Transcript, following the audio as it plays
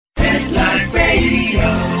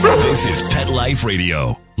This is Pet Life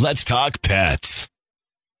Radio. Let's talk pets.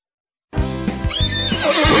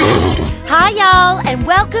 Hi, y'all, and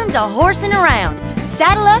welcome to Horsing Around.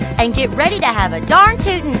 Saddle up and get ready to have a darn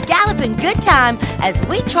tootin', galloping good time as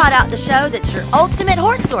we trot out the show that's your ultimate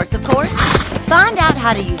horse source, of course. Find out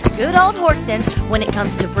how to use good old horse sense when it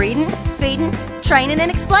comes to breeding, feeding, training, and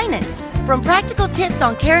explaining. From practical tips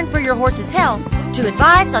on caring for your horse's health to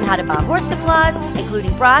advice on how to buy horse supplies,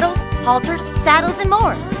 including bridles, halters, saddles, and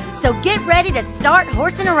more. So get ready to start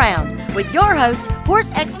horsing around with your host,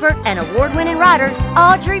 horse expert and award-winning rider,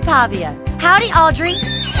 Audrey Pavia. Howdy, Audrey.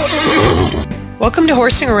 Welcome to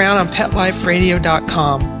Horsing Around on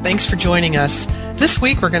PetLifeRadio.com. Thanks for joining us. This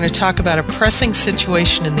week we're going to talk about a pressing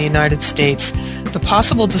situation in the United States, the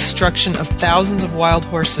possible destruction of thousands of wild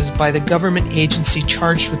horses by the government agency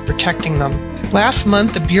charged with protecting them. Last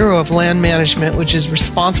month, the Bureau of Land Management, which is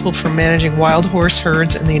responsible for managing wild horse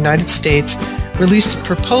herds in the United States, released a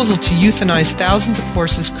proposal to euthanize thousands of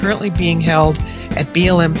horses currently being held at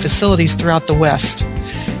BLM facilities throughout the West.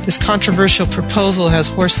 This controversial proposal has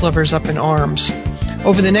horse lovers up in arms.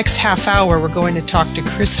 Over the next half hour, we're going to talk to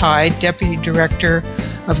Chris Hyde, Deputy Director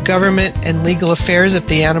of Government and Legal Affairs at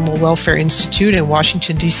the Animal Welfare Institute in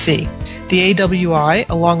Washington, D.C. The AWI,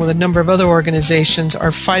 along with a number of other organizations,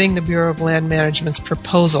 are fighting the Bureau of Land Management's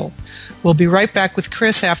proposal. We'll be right back with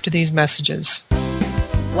Chris after these messages.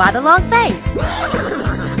 Why the long face?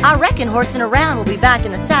 I reckon Horsing Around will be back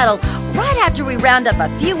in the saddle right after we round up a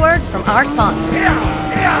few words from our sponsors.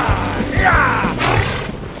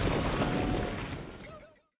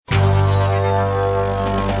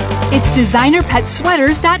 It's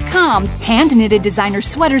DesignerPetSweaters.com. Hand-knitted designer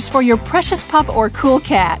sweaters for your precious pup or cool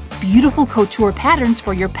cat. Beautiful couture patterns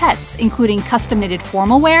for your pets, including custom-knitted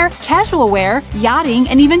formal wear, casual wear, yachting,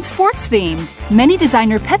 and even sports-themed. Many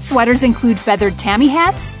designer pet sweaters include feathered tammy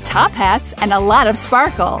hats, top hats, and a lot of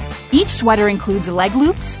sparkle. Each sweater includes leg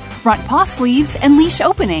loops, front paw sleeves, and leash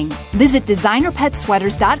opening. Visit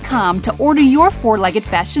DesignerPetSweaters.com to order your four-legged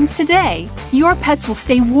fashions today. Your pets will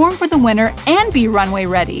stay warm for the winter and be runway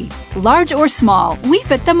ready. Large or small, we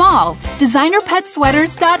fit them all.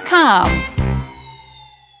 DesignerPetSweaters.com.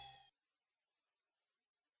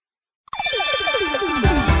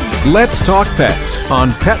 Let's Talk Pets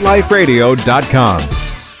on PetLifeRadio.com.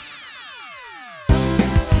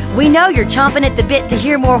 We know you're chomping at the bit to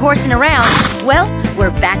hear more horsing around. Well,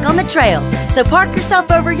 we're back on the trail. So park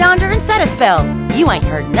yourself over yonder and set a spell. You ain't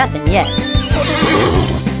heard nothing yet.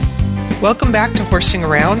 Welcome back to Horsing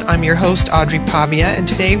Around. I'm your host, Audrey Pavia, and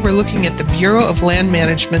today we're looking at the Bureau of Land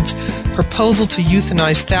Management's proposal to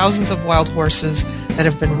euthanize thousands of wild horses that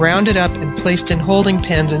have been rounded up and placed in holding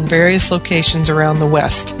pens in various locations around the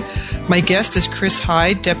West. My guest is Chris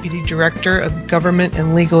Hyde, Deputy Director of Government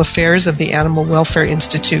and Legal Affairs of the Animal Welfare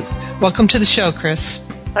Institute. Welcome to the show, Chris.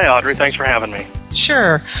 Hi, Audrey. Thanks for having me.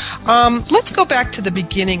 Sure. Let's go back to the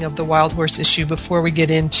beginning of the wild horse issue before we get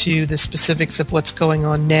into the specifics of what's going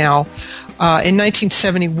on now. In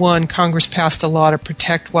 1971, Congress passed a law to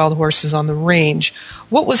protect wild horses on the range.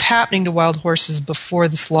 What was happening to wild horses before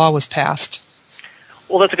this law was passed?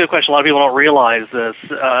 Well, that's a good question. A lot of people don't realize this.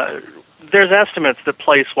 There's estimates that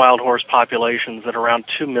place wild horse populations at around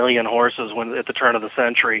 2 million horses at the turn of the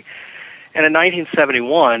century. And in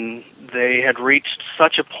 1971, they had reached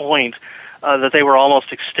such a point that they were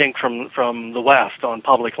almost extinct from the West on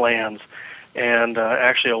public lands. And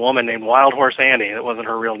actually a woman named Wild Horse Annie, it wasn't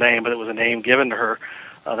her real name, but it was a name given to her.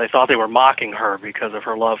 They thought they were mocking her because of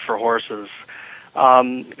her love for horses.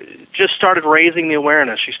 Just started raising the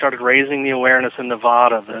awareness. She started raising the awareness in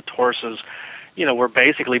Nevada that horses, were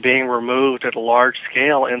basically being removed at a large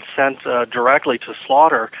scale and sent directly to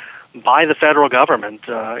slaughter by the federal government,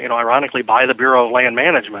 ironically by the Bureau of Land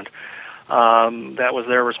Management. That was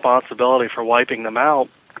their responsibility for wiping them out.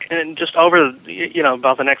 And just over,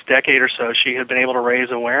 about the next decade or so, she had been able to raise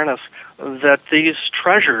awareness that these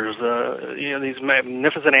treasures, these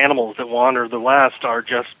magnificent animals that wander the West are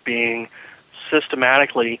just being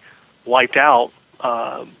systematically wiped out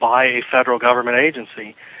by a federal government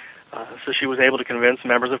agency. So she was able to convince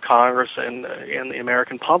members of Congress and the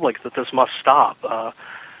American public that this must stop,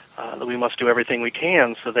 that we must do everything we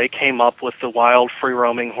can. So they came up with the Wild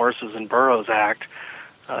Free-Roaming Horses and Burros Act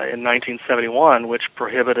in 1971, which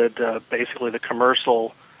prohibited basically the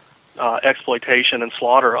commercial exploitation and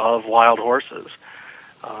slaughter of wild horses.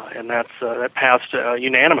 And that passed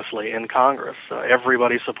unanimously in Congress.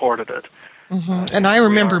 Everybody supported it. Mm-hmm. And I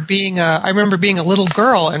remember being a little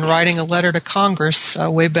girl and writing a letter to Congress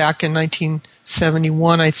way back in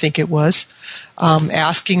 1971, I think it was,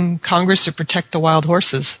 asking Congress to protect the wild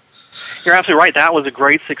horses. You're absolutely right. That was a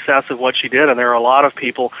great success of what she did, and there are a lot of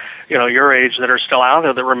people, your age that are still out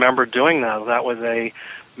there that remember doing that. That was a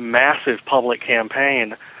massive public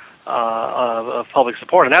campaign of public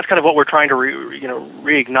support, and that's kind of what we're trying to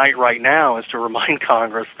reignite right now, is to remind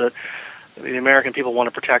Congress that the American people want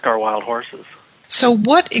to protect our wild horses. So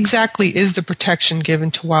what exactly is the protection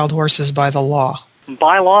given to wild horses by the law?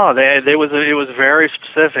 By law, it was very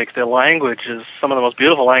specific. The language is some of the most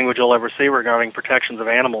beautiful language you'll ever see regarding protections of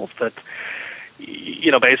animals. That,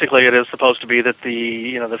 basically it is supposed to be that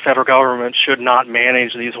the federal government should not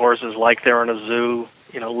manage these horses like they're in a zoo.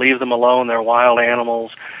 Leave them alone. They're wild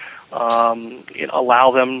animals.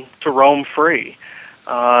 Allow them to roam free.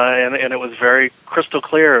 And it was very crystal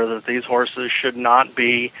clear that these horses should not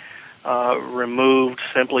be removed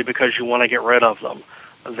simply because you want to get rid of them.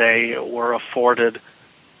 They were afforded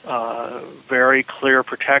very clear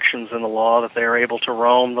protections in the law that they are able to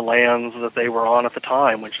roam the lands that they were on at the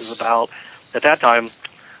time, which is about, at that time,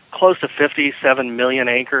 close to 57 million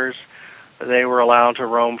acres they were allowed to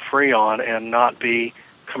roam free on and not be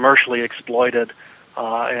commercially exploited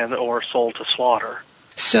or sold to slaughter.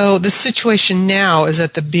 So the situation now is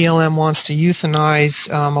that the BLM wants to euthanize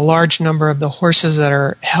a large number of the horses that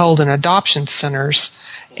are held in adoption centers.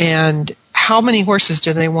 And how many horses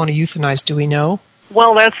do they want to euthanize? Do we know?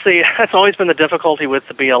 Well, that's always been the difficulty with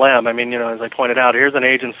the BLM. I mean, as I pointed out, here's an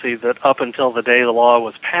agency that up until the day the law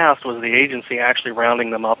was passed was the agency actually rounding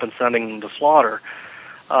them up and sending them to slaughter.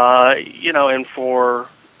 And for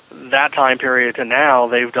that time period to now,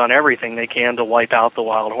 they've done everything they can to wipe out the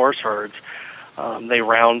wild horse herds. They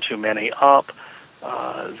round too many up.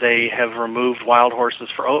 They have removed wild horses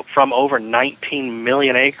from over 19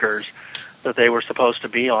 million acres that they were supposed to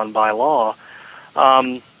be on by law.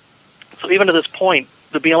 So even to this point,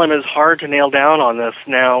 the BLM is hard to nail down on this.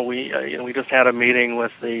 Now we just had a meeting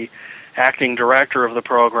with the acting director of the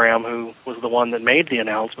program, who was the one that made the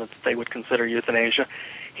announcement that they would consider euthanasia.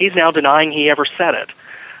 He's now denying he ever said it.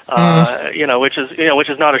 Which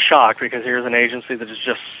is not a shock, because here's an agency that is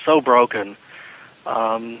just so broken.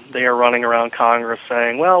 They are running around Congress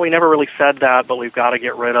saying, well, we never really said that, but we've got to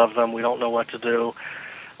get rid of them. We don't know what to do.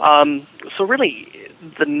 So really,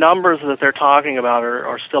 the numbers that they're talking about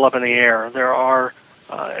are still up in the air. There are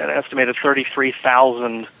an estimated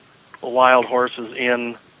 33,000 wild horses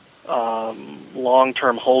in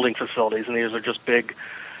long-term holding facilities, and these are just big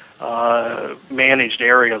managed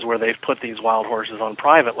areas where they've put these wild horses on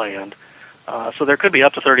private land. So there could be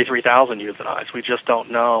up to 33,000 euthanized. We just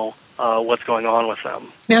don't know what's going on with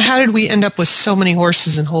them. Now, how did we end up with so many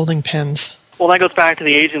horses in holding pens? Well, that goes back to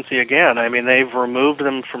the agency again. I mean, they've removed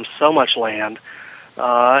them from so much land,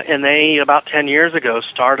 and they, about 10 years ago,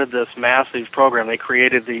 started this massive program. They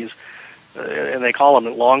created these, and they call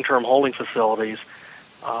them long-term holding facilities,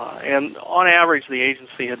 and on average, the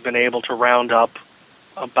agency had been able to round up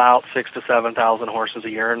about 6,000 to 7,000 horses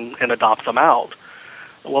a year and adopt them out.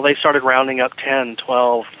 Well, they started rounding up 10,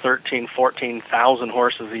 12, 13, 14,000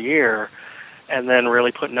 horses a year, and then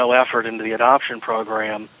really put no effort into the adoption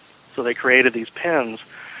program. So they created these pens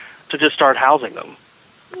to just start housing them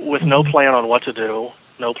with no plan on what to do,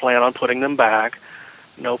 no plan on putting them back,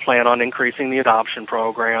 no plan on increasing the adoption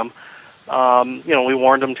program. We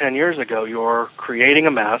warned them 10 years ago, you're creating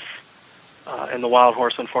a mess, and the wild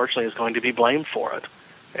horse, unfortunately, is going to be blamed for it.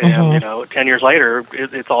 And, 10 years later,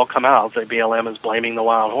 it's all come out. The BLM is blaming the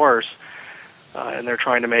wild horse, and they're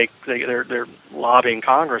trying to they're lobbying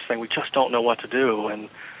Congress, saying we just don't know what to do. And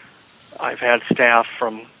I've had staff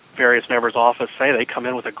from various members' office say they come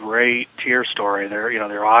in with a great tear story.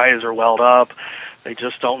 Their eyes are welled up. They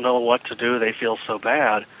just don't know what to do. They feel so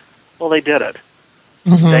bad. Well, they did it.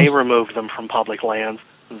 They removed them from public lands.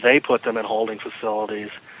 They put them in holding facilities.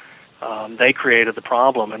 They created the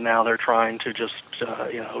problem, and now they're trying to just,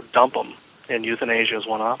 dump them. And euthanasia is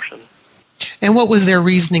one option. And what was their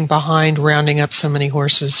reasoning behind rounding up so many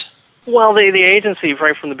horses? Well, the agency,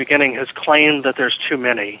 right from the beginning, has claimed that there's too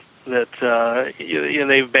many. That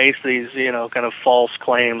they've based these, kind of false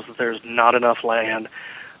claims that there's not enough land.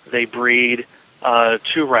 They breed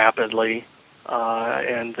too rapidly,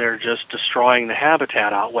 and they're just destroying the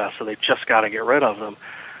habitat out west. So they've just got to get rid of them.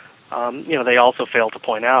 They also failed to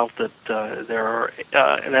point out that there are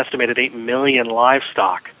an estimated 8 million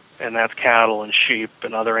livestock, and that's cattle and sheep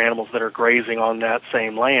and other animals that are grazing on that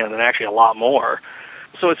same land, and actually a lot more.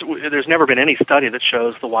 So there's never been any study that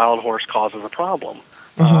shows the wild horse causes a problem.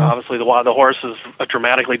 Obviously, the horse is a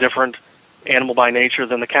dramatically different animal by nature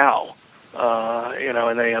than the cow,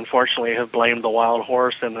 and they unfortunately have blamed the wild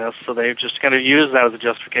horse in this, so they've just kind of used that as a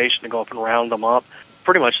justification to go up and round them up.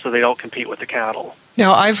 pretty much so they don't compete with the cattle.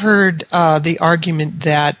 Now, I've heard the argument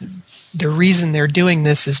that the reason they're doing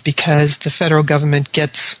this is because the federal government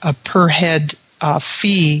gets a per head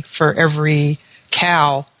fee for every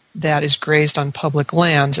cow that is grazed on public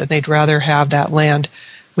lands, and they'd rather have that land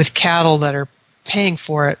with cattle that are paying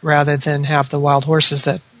for it rather than have the wild horses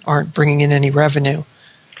that aren't bringing in any revenue.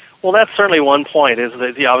 Well, that's certainly one point, is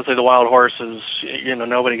that obviously the wild horses,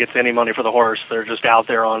 nobody gets any money for the horse. They're just out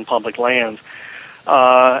there on public lands.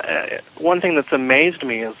 One thing that's amazed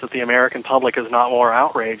me is that the American public is not more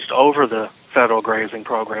outraged over the federal grazing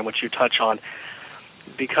program, which you touch on,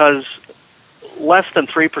 because less than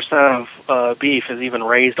 3% of beef is even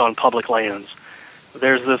raised on public lands.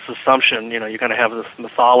 There's this assumption, you kind of have this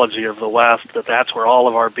mythology of the West that that's where all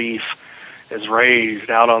of our beef is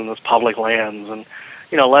raised, out on those public lands, and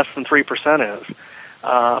less than 3% is.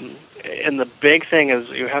 And the big thing is,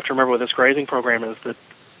 you have to remember with this grazing program is that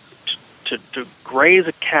to graze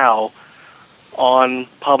a cow on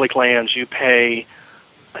public lands, you pay,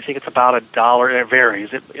 I think it's about $1. It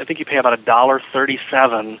varies. I think you pay about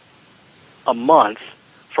 $1.37 a month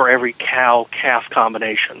for every cow-calf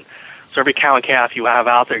combination. So every cow and calf you have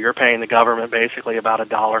out there, you're paying the government basically about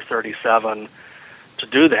 $1.37 to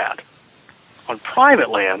do that. On private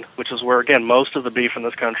land, which is where, again, most of the beef in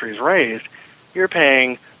this country is raised, you're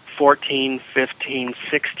paying $14, $15,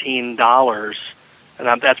 $16,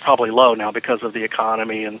 and that's probably low now because of the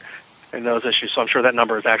economy and those issues, so I'm sure that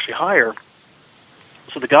number is actually higher.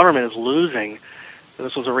 So the government is losing, and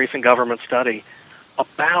this was a recent government study,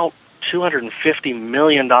 about $250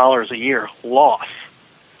 million a year loss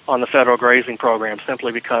on the federal grazing program,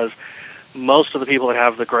 simply because most of the people that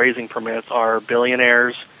have the grazing permits are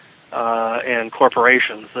billionaires and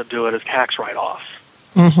corporations that do it as tax write-offs.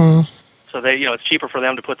 Mm-hmm. So they, it's cheaper for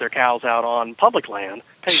them to put their cows out on public land,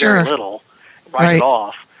 pay Sure. very little, write it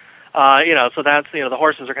off. So that's, the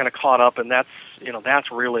horses are kind of caught up, and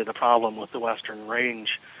that's really the problem with the Western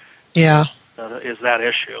range. Yeah. Is that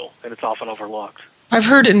issue, and it's often overlooked. I've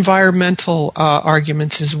heard environmental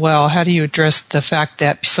arguments as well. How do you address the fact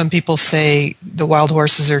that some people say the wild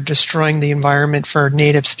horses are destroying the environment for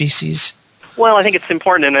native species? Well, I think it's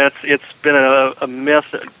important, and it's been a myth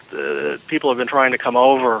that people have been trying to come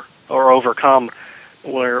over or overcome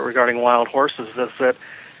regarding wild horses, is that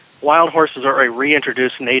wild horses are a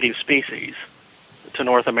reintroduced native species to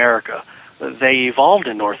North America. They evolved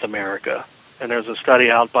in North America, and there's a study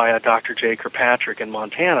out by Dr. J. Kirkpatrick in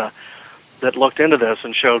Montana that looked into this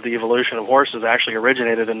and showed the evolution of horses actually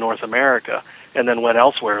originated in North America and then went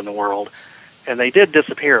elsewhere in the world. And they did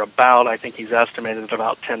disappear about, I think he's estimated at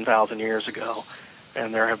about 10,000 years ago.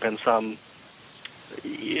 And there have been some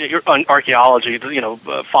archaeology,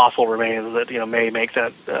 fossil remains that, may make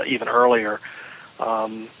that even earlier,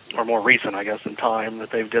 or more recent, I guess, in time, that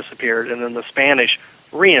they've disappeared. And then the Spanish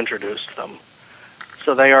reintroduced them.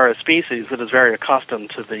 So they are a species that is very accustomed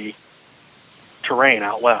to the terrain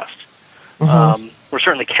out west. Mm-hmm. Where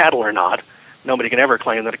certainly cattle are not. Nobody can ever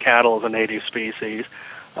claim that a cattle is a native species.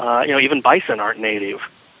 Even bison aren't native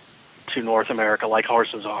to North America like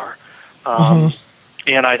horses are.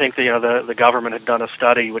 And I think the government had done a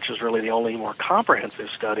study, which is really the only more comprehensive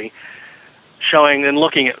study, showing and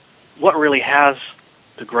looking at what really has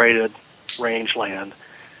degraded rangeland.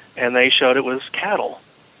 And they showed it was cattle.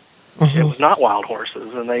 Mm-hmm. It was not wild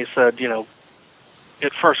horses. And they said,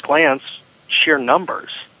 at first glance, sheer numbers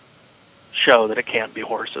show that it can't be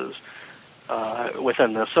horses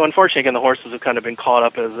within this. So unfortunately, again, the horses have kind of been caught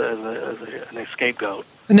up as an scapegoat.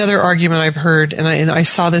 Another argument I've heard, and I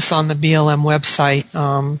saw this on the BLM website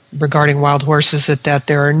regarding wild horses, that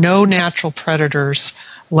there are no natural predators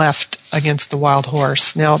left against the wild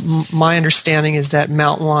horse. Now, my understanding is that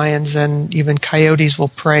mountain lions and even coyotes will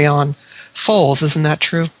prey on foals. Isn't that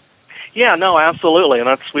true? Yeah, no, absolutely.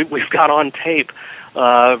 And we've got on tape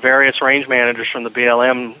various range managers from the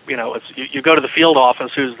BLM. You go to the field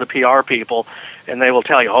office, who's the PR people, and they will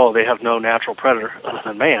tell you, they have no natural predator other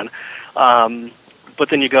than man. But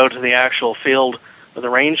then you go to the actual field with the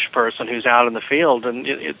range person who's out in the field,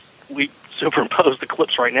 and we superimpose the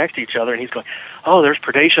clips right next to each other, and he's going, there's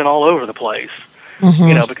predation all over the place.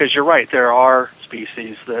 Mm-hmm. Because you're right, there are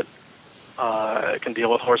species that can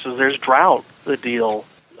deal with horses. There's drought that deal.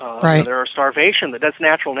 Right. There are starvation. That's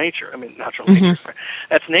natural nature. I mean, natural nature. Mm-hmm. Right?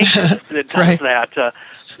 That's nature that does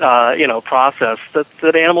that, process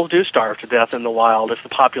that animals do starve to death in the wild if the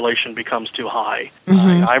population becomes too high.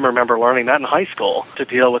 Mm-hmm. I remember learning that in high school to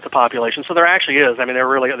deal with the population. So there actually is. I mean,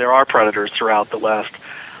 there are predators throughout the West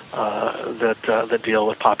that deal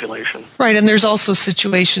with population. Right, and there's also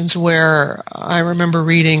situations where I remember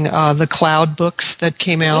reading the Cloud books that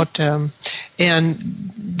came out, and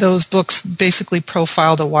those books basically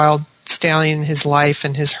profiled a wild stallion, his life,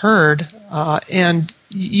 and his herd. And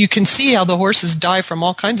you can see how the horses die from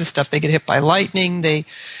all kinds of stuff. They get hit by lightning. The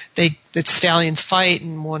stallions fight,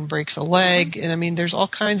 and one breaks a leg. And I mean, there's all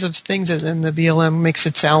kinds of things. And the BLM makes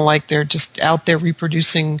it sound like they're just out there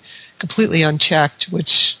reproducing completely unchecked,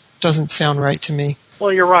 which doesn't sound right to me.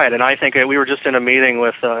 Well, you're right, and I think we were just in a meeting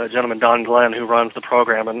with a gentleman, Don Glenn, who runs the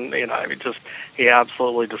program, and he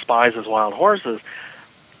absolutely despises wild horses.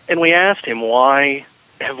 And we asked him, why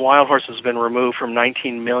have wild horses been removed from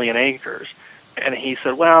 19 million acres? And he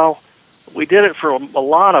said, well, we did it for a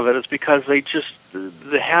lot of it. It's because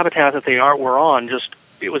the habitat that were on,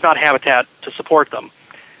 it was not habitat to support them.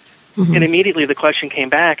 Mm-hmm. And immediately the question came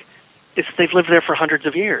back, is they've lived there for hundreds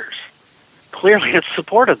of years. Clearly it's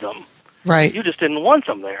supported them. Right. You just didn't want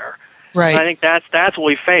them there. Right. And I think that's what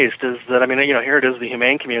we faced, is that, here it is, the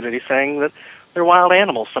humane community saying that they're wild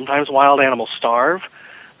animals. Sometimes wild animals starve.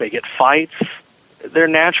 They get fights. They're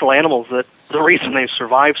natural animals that the reason they've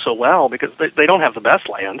survived so well, because they don't have the best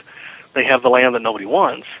land. They have the land that nobody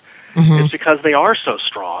wants. Mm-hmm. It's because they are so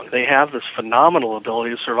strong. They have this phenomenal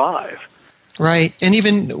ability to survive. Right. And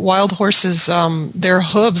even wild horses, their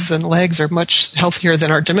hooves and legs are much healthier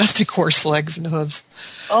than our domestic horse legs and hooves.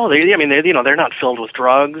 Oh, they're not filled with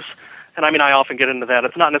drugs. And I often get into that.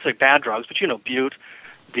 It's not necessarily bad drugs, but bute,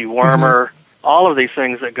 dewormer, all of these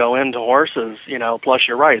things that go into horses, plus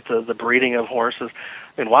you're right, the breeding of horses.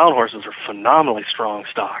 Wild horses are phenomenally strong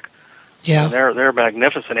stock. Yeah. And they're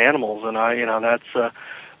magnificent animals, and that's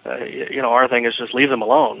our thing is just leave them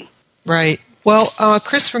alone. Right. Well,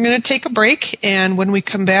 Chris, we're going to take a break, and when we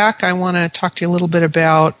come back, I want to talk to you a little bit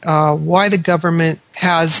about why the government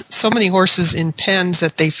has so many horses in pens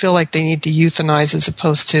that they feel like they need to euthanize as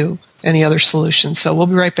opposed to any other solution. So we'll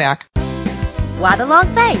be right back. Why the long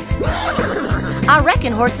face? I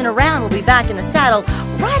reckon Horsing Around will be back in the saddle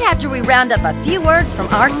right after we round up a few words from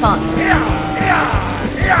our sponsors.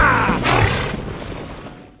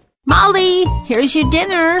 Molly, here's your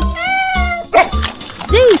dinner.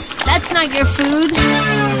 Zeus, that's not your food.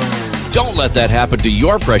 Don't let that happen to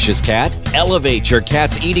your precious cat. Elevate your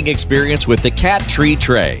cat's eating experience with the Cat Tree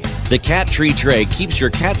Tray. The Cat Tree Tray keeps your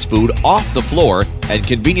cat's food off the floor and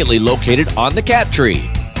conveniently located on the cat tree.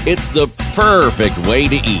 It's the perfect way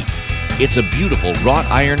to eat. It's a beautiful wrought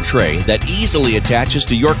iron tray that easily attaches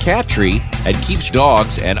to your cat tree and keeps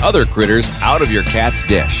dogs and other critters out of your cat's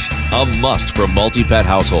dish. A must for multi-pet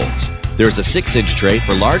households. There's a 6-inch tray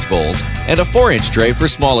for large bowls and a 4-inch tray for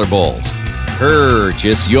smaller bowls.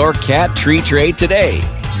 Purchase your Cat Tree Tray today.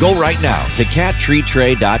 Go right now to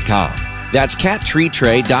cattreetray.com. That's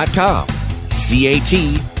cattreetray.com.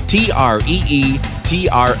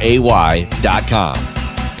 CATTREETRAY.com.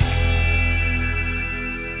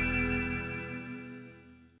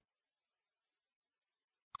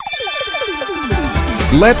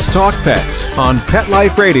 Let's Talk Pets on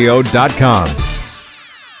PetLifeRadio.com.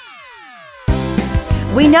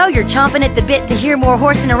 We know you're chomping at the bit to hear more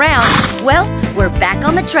Horsing Around. Well, we're back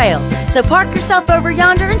on the trail. So park yourself over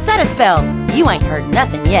yonder and set a spell. You ain't heard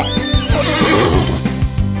nothing yet.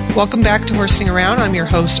 Welcome back to Horsing Around. I'm your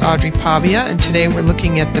host, Audrey Pavia, and today we're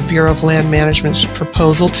looking at the Bureau of Land Management's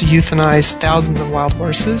proposal to euthanize thousands of wild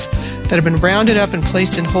horses that have been rounded up and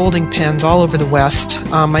placed in holding pens all over the West.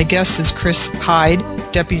 My guest is Chris Hyde,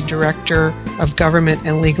 Deputy Director of Government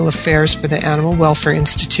and Legal Affairs for the Animal Welfare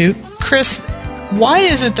Institute. Chris, why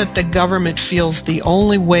is it that the government feels the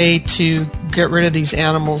only way to get rid of these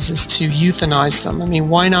animals is to euthanize them? I mean,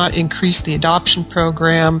 why not increase the adoption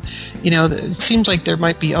program? It seems like there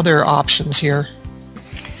might be other options here.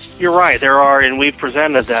 You're right, there are, and we've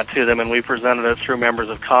presented that to them, and we presented it through members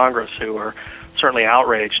of Congress who are certainly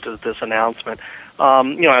outraged at this announcement.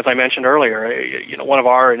 As I mentioned earlier, one of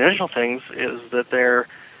our initial things is that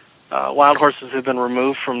wild horses have been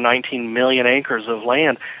removed from 19 million acres of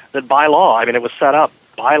land that by law, it was set up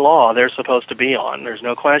by law, they're supposed to be on. There's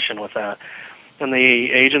no question with that. And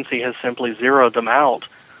the agency has simply zeroed them out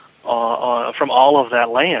from all of that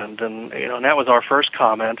land. And, and that was our first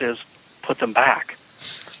comment, is put them back.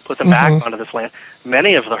 Put them back onto this land.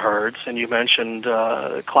 Many of the herds, and you mentioned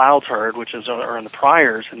Cloud's herd, which are in the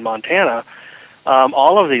Pryors in Montana,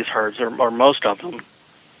 all of these herds, or most of them,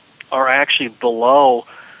 are actually below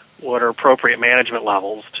what are appropriate management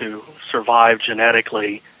levels to survive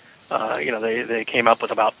genetically. They came up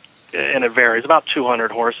with about, and it varies, about 200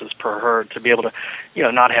 horses per herd to be able to,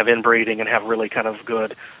 not have inbreeding and have really kind of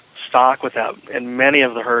good stock with that. And many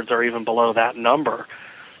of the herds are even below that number.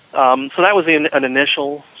 So that was an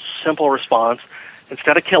initial simple response.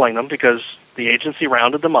 Instead of killing them, because the agency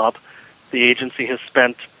rounded them up, the agency has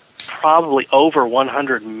spent probably over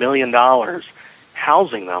 $100 million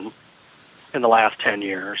housing them in the last 10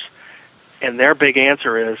 years, and their big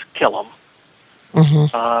answer is kill them.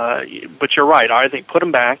 But you're right. I think put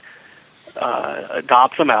them back,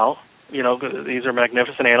 adopt them out. These are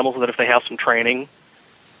magnificent animals that if they have some training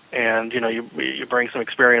and, you bring some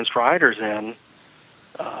experienced riders in,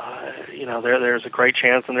 there's a great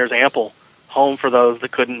chance and there's ample home for those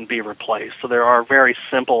that couldn't be replaced. So there are very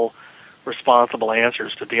simple, responsible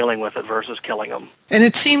answers to dealing with it versus killing them. And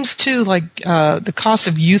it seems, too, like the cost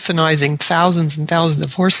of euthanizing thousands and thousands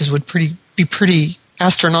of horses would be pretty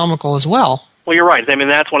astronomical as well. Well, you're right. I mean,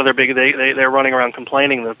 that's one of their big... They're running around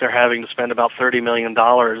complaining that they're having to spend about $30 million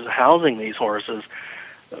housing these horses.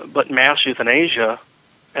 But mass euthanasia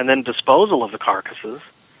and then disposal of the carcasses,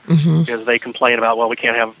 because they complain about, well, we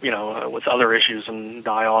can't have, with other issues and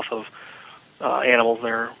die off of animals.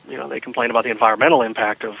 They complain about the environmental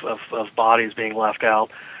impact of bodies being left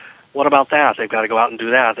out. What about that? They've got to go out and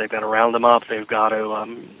do that. They've got to round them up. They've got to,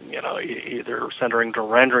 either send them to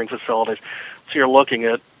rendering facilities. So you're looking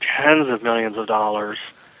at tens of millions of dollars,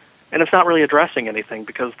 and it's not really addressing anything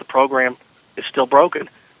because the program is still broken.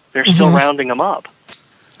 They're still rounding them up.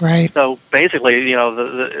 Right. So basically,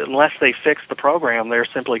 unless they fix the program, they're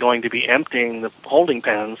simply going to be emptying the holding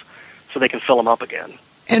pens so they can fill them up again.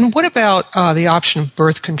 And what about the option of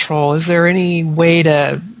birth control? Is there any way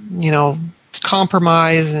to,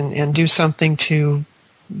 compromise and do something to,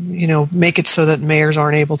 make it so that mares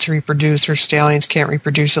aren't able to reproduce or stallions can't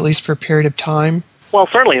reproduce, at least for a period of time? Well,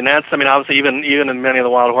 certainly, and that's, obviously, even in many of the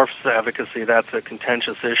wild horse advocacy, that's a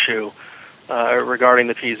contentious issue regarding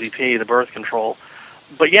the PZP, the birth control.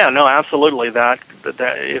 But yeah, no, absolutely, that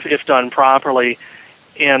if done properly,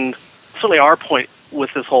 and certainly our point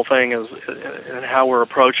with this whole thing is, and how we're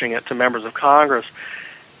approaching it to members of Congress,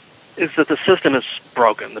 is that the system is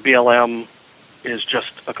broken. The BLM is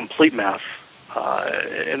just a complete mess,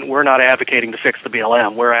 and we're not advocating to fix the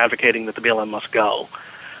BLM. We're advocating that the BLM must go,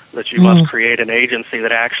 that you must create an agency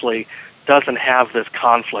that actually doesn't have this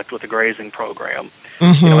conflict with the grazing program.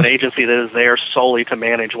 An agency that is there solely to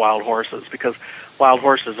manage wild horses, because wild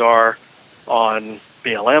horses are on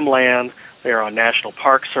BLM land, they are on National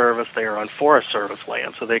Park Service, they are on Forest Service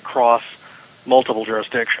land, so they cross multiple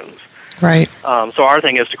jurisdictions. Right. So our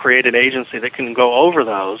thing is to create an agency that can go over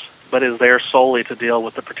those, but is there solely to deal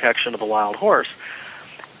with the protection of the wild horse.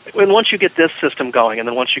 And once you get this system going, and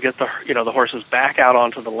then once you get the horses back out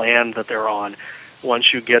onto the land that they're on,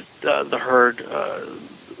 once you get the herd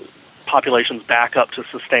populations back up to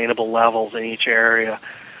sustainable levels in each area,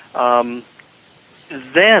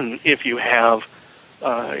 then if you have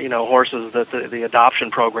horses that the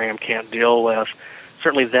adoption program can't deal with,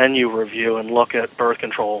 certainly then you review and look at birth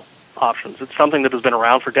control options. It's something that has been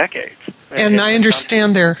around for decades. And I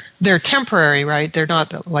understand they're temporary, right? They're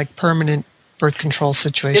not like permanent birth control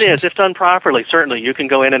situations. It is, if done properly. Certainly, you can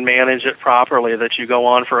go in and manage it properly, that you go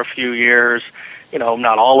on for a few years,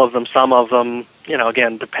 not all of them, some of them,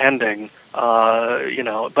 again, depending, but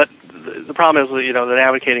the problem is, that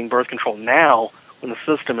advocating birth control now, when the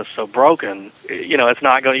system is so broken, you're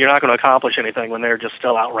not going to accomplish anything when they're just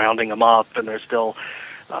still out rounding them up and they're still,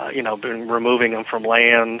 removing them from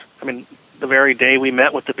land. The very day we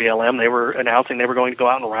met with the BLM, they were announcing they were going to go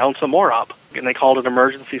out and round some more up, and they called it an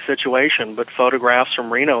emergency situation. But photographs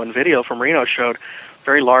from Reno and video from Reno showed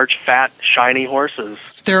very large, fat, shiny horses.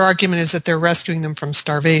 Their argument is that they're rescuing them from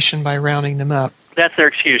starvation by rounding them up. That's their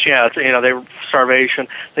excuse. Yeah, they were starvation.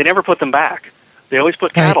 They never put them back. They always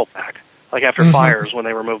put cattle back. Like after fires, when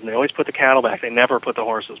they were moving, they always put the cattle back. They never put the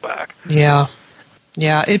horses back. Yeah.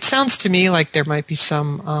 Yeah, it sounds to me like there might be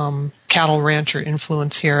some cattle rancher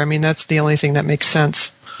influence here. That's the only thing that makes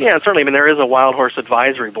sense. Yeah, certainly. There is a Wild Horse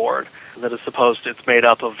Advisory Board that is it's made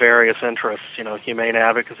up of various interests, humane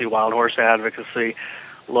advocacy, wild horse advocacy,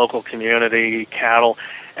 local community, cattle.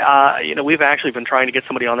 We've actually been trying to get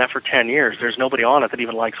somebody on that for 10 years. There's nobody on it that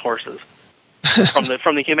even likes horses.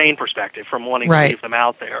 from the humane perspective, from wanting to leave them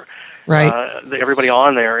out there. Right. Everybody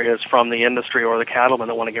on there is from the industry or the cattlemen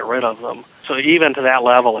that want to get rid of them. So even to that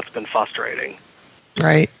level, it's been frustrating.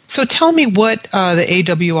 Right. So tell me what the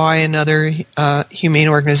AWI and other humane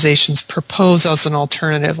organizations propose as an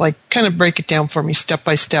alternative. Like, kind of break it down for me step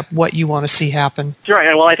by step what you want to see happen.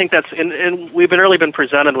 Right. Well, I think that's, and we've really been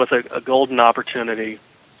presented with a golden opportunity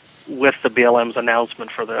with the BLM's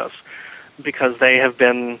announcement for this, because they have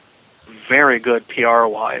been very good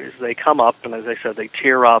PR-wise. They come up, and as I said, they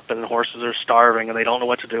tear up, and horses are starving, and they don't know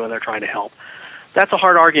what to do, and they're trying to help. That's a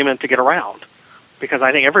hard argument to get around, because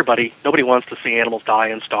I think nobody wants to see animals die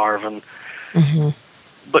and starve.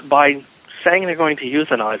 But by saying they're going to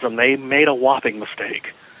euthanize them, they made a whopping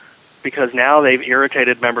mistake, because now they've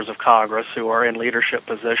irritated members of Congress who are in leadership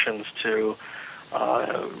positions to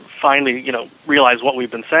finally, realize what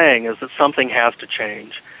we've been saying is that something has to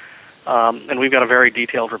change. And we've got a very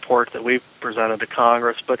detailed report that we've presented to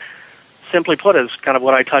Congress. But simply put, is kind of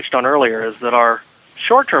what I touched on earlier, is that our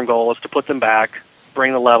short-term goal is to put them back,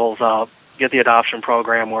 bring the levels up, get the adoption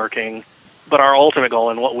program working. But our ultimate goal,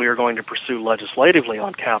 and what we are going to pursue legislatively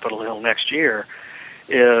on Capitol Hill next year,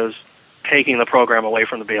 is taking the program away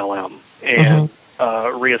from the BLM and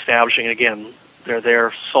reestablishing it again. They're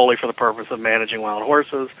there solely for the purpose of managing wild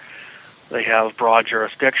horses. They have broad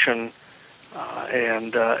jurisdiction,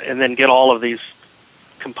 and then get all of these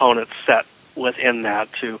components set within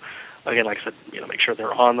that to, again, like I said, make sure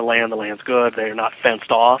they're on the land's good, they're not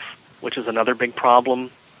fenced off, which is another big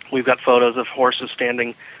problem. We've got photos of horses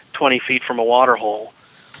standing 20 feet from a water hole,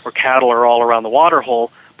 where cattle are all around the water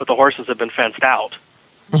hole, but the horses have been fenced out.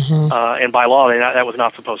 And by law, that was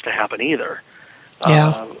not supposed to happen either.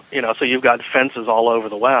 So you've got fences all over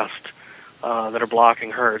the West that are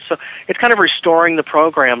blocking herds. So it's kind of restoring the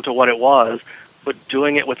program to what it was, but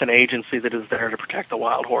doing it with an agency that is there to protect the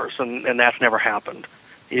wild horse, and that's never happened.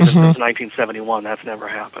 Even since 1971, that's never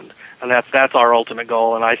happened. And that's our ultimate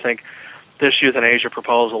goal, and I think this euthanasia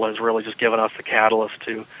proposal has really just given us the catalyst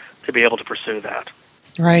to be able to pursue that.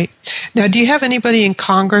 Right. Now, do you have anybody in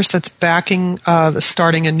Congress that's backing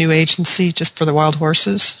starting a new agency just for the wild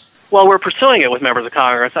horses? Well, we're pursuing it with members of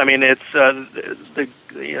Congress. I mean, it's the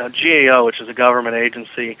GAO, which is a government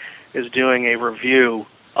agency, is doing a review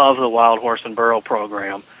of the wild horse and burro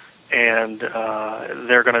program, and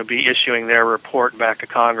they're going to be issuing their report back to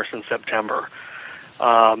Congress in September.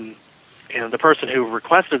 And the person who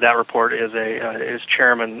requested that report is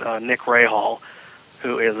Chairman Nick Rahall,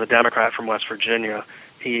 who is a Democrat from West Virginia.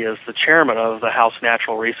 He is the chairman of the House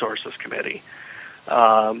Natural Resources Committee.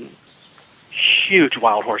 Huge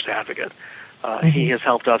wild horse advocate. He has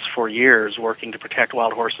helped us for years working to protect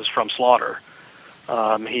wild horses from slaughter.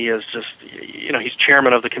 He is just, he's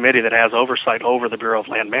chairman of the committee that has oversight over the Bureau of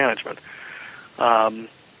Land Management.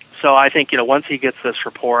 So I think, once he gets this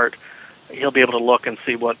report, he'll be able to look and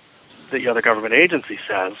see what the other government agency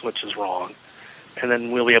says, which is wrong. And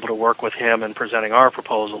then we'll be able to work with him in presenting our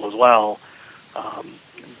proposal as well.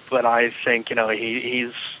 But I think,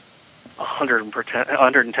 he's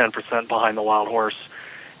 110% behind the wild horse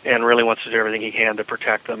and really wants to do everything he can to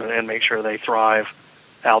protect them and make sure they thrive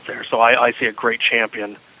out there. So I see a great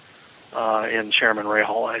champion in Chairman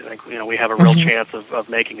Rahal. I think, we have a real chance of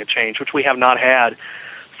making a change, which we have not had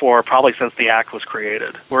for probably since the Act was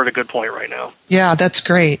created. We're at a good point right now. Yeah, that's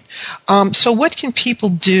great. So what can people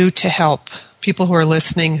do to help people who are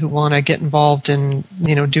listening who want to get involved and,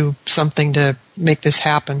 do something to make this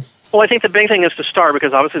happen? Well, I think the big thing is to start,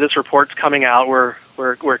 because obviously this report's coming out. We're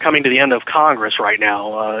coming to the end of Congress right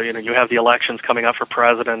now. You have the elections coming up for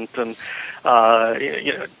president, and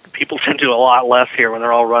people tend to do a lot less here when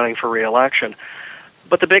they're all running for re-election.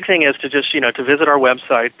 But the big thing is to just, to visit our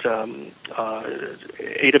website,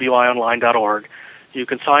 awionline.org. You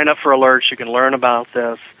can sign up for alerts. You can learn about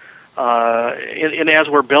this. And as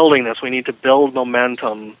we're building this, we need to build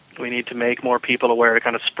momentum. We need to make more people aware to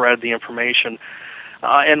kind of spread the information.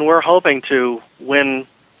 And we're hoping to, when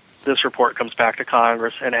this report comes back to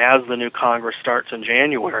Congress, and as the new Congress starts in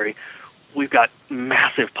January, we've got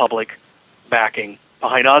massive public backing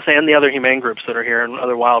behind us and the other humane groups that are here and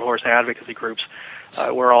other wild horse advocacy groups.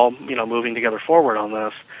 We're all, moving together forward on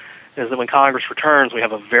this, is that when Congress returns, we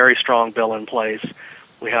have a very strong bill in place.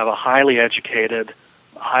 We have a highly educated,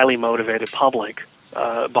 highly motivated public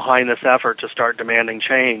behind this effort to start demanding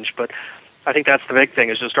change. But I think that's the big thing,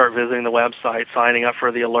 is just start visiting the website, signing up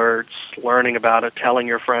for the alerts, learning about it, telling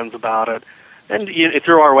your friends about it. And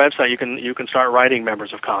through our website, you can start writing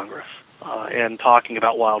members of Congress and talking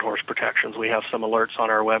about wild horse protections. We have some alerts on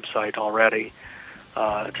our website already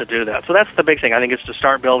to do that. So that's the big thing. I think it's to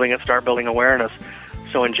start building awareness.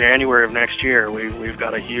 So in January of next year, we've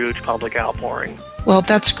got a huge public outpouring. Well,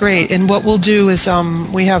 that's great. And what we'll do is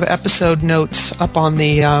we have episode notes up on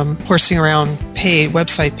the Horsing Around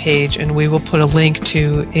website page, and we will put a link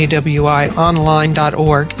to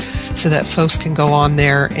awionline.org so that folks can go on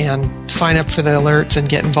there and sign up for the alerts and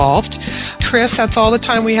get involved. Chris, that's all the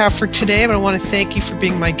time we have for today, but I want to thank you for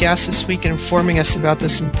being my guest this week and informing us about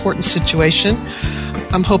this important situation.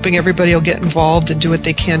 I'm hoping everybody will get involved and do what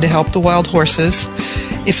they can to help the wild horses.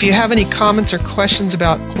 If you have any comments or questions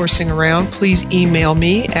about Horsing Around, please email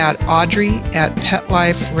me at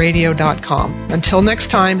audrey@petliferadio.com. Until next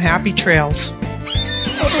time, happy trails.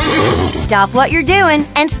 Stop what you're doing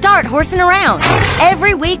and start horsing around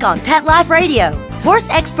every week on Pet Life Radio. Horse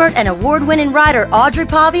expert and award-winning rider Audrey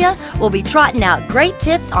Pavia will be trotting out great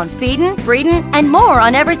tips on feeding, breeding, and more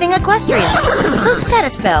on everything equestrian. So set a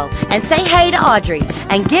spell and say hey to Audrey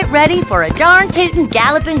and get ready for a darn tootin'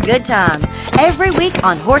 galloping good time every week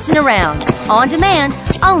on Horsin' Around, on demand,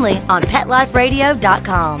 only on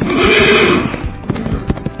PetLifeRadio.com.